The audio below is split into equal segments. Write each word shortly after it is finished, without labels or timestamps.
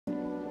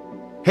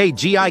Hey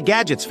GI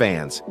Gadgets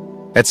fans!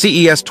 At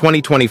CES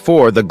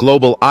 2024, the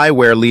global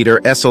eyewear leader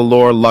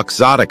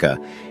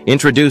EssilorLuxottica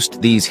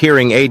introduced these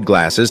hearing aid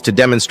glasses to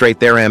demonstrate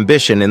their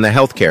ambition in the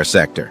healthcare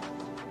sector.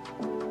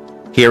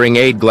 Hearing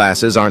aid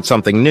glasses aren't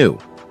something new.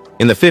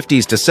 In the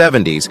 50s to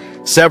 70s,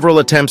 several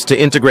attempts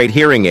to integrate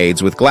hearing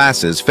aids with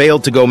glasses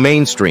failed to go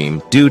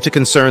mainstream due to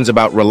concerns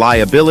about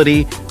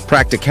reliability,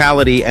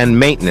 practicality, and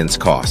maintenance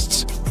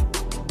costs.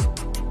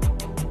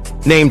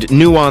 Named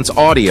Nuance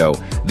Audio,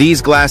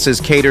 these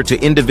glasses cater to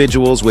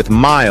individuals with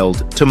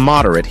mild to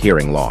moderate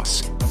hearing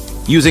loss.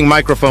 Using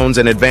microphones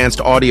and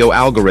advanced audio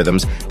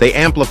algorithms, they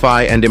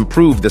amplify and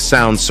improve the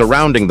sounds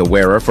surrounding the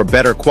wearer for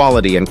better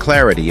quality and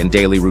clarity in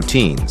daily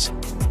routines.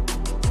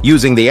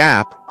 Using the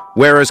app,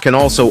 wearers can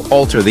also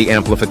alter the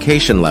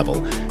amplification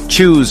level,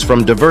 choose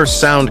from diverse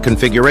sound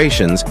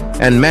configurations,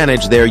 and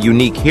manage their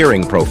unique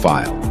hearing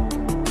profile.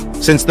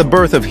 Since the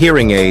birth of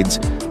hearing aids,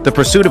 the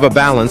pursuit of a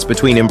balance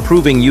between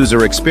improving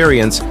user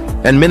experience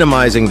and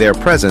minimizing their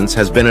presence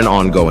has been an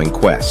ongoing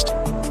quest.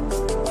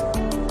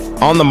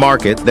 On the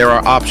market, there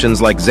are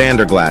options like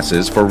Xander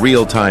glasses for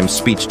real-time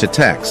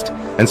speech-to-text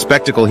and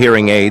spectacle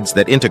hearing aids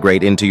that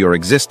integrate into your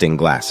existing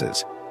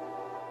glasses.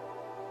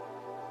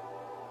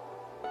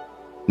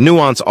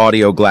 Nuance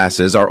audio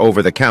glasses are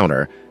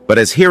over-the-counter, but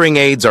as hearing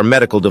aids are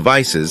medical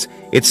devices,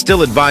 it's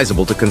still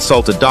advisable to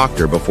consult a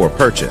doctor before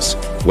purchase,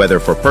 whether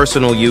for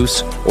personal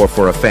use or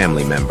for a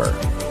family member.